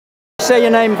say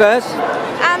your name first?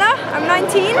 Anna, I'm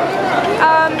 19.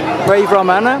 Where are you from,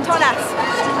 Anna? Tornes.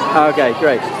 Okay,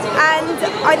 great. And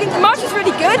I think the march is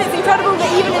really good. It's incredible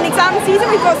that even in exam season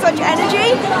we've got such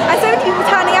energy and so many people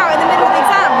turning out in the middle of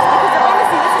exams, because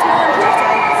honestly this is more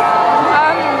important.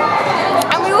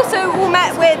 And we also all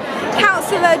met with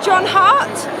Councillor John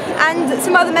Hart and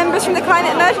some other members from the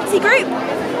Climate Emergency Group.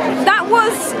 That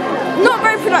was not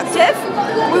very productive.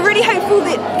 We're really hopeful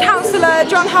that Councillor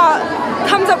John Hart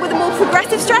comes up with a more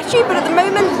progressive strategy, but at the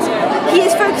moment he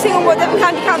is focusing on what Devon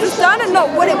County Council has done and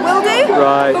not what it will do.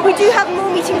 Right. But we do have more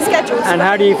meetings scheduled. And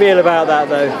how do you feel about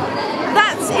that though?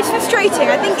 It's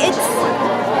frustrating. I think it's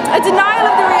a denial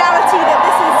of the reality that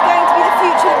this is going to be the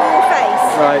future that we will face.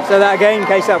 Right, so that again, in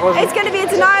case that wasn't... It's going to be a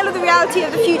denial of the reality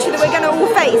of the future that we're going to all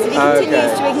face if he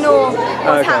continues to ignore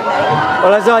what's happening.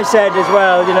 Well, as I said as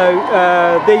well, you know,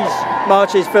 these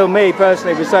marches fill me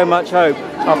personally with so much hope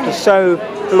after so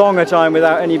long a time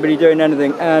without anybody doing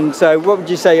anything. And so what would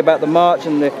you say about the march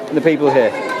and the people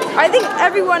here? I think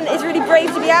everyone is really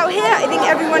brave to be out here. I think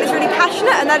everyone is really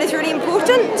passionate, and that is really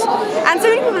important. And so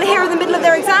many people are here in the middle of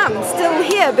their exams, still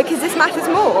here because this matters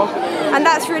more, and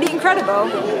that's really incredible.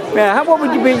 Yeah, what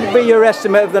would be your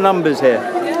estimate of the numbers here?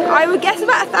 I would guess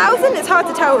about 1,000. It's hard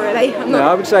to tell really. No,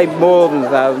 I would say more than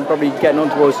 1,000, probably getting on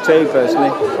towards 2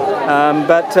 personally.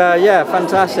 Yeah,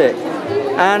 fantastic.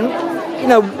 And you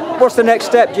know, what's the next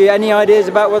step? Do you have any ideas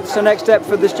about what's the next step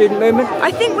for the student movement?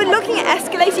 I think we're looking at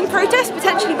escalating protests,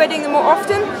 potentially by doing them more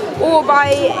often, or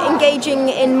by engaging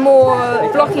in more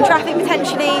blocking traffic,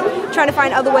 potentially trying to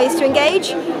find other ways to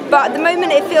engage. But at the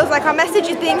moment it feels like our message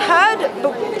is being heard,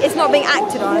 but it's not being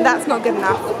acted on, and that's not good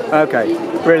enough. Okay,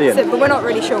 brilliant. But we're not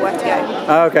really sure where to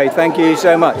go. Okay, thank you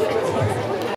so much.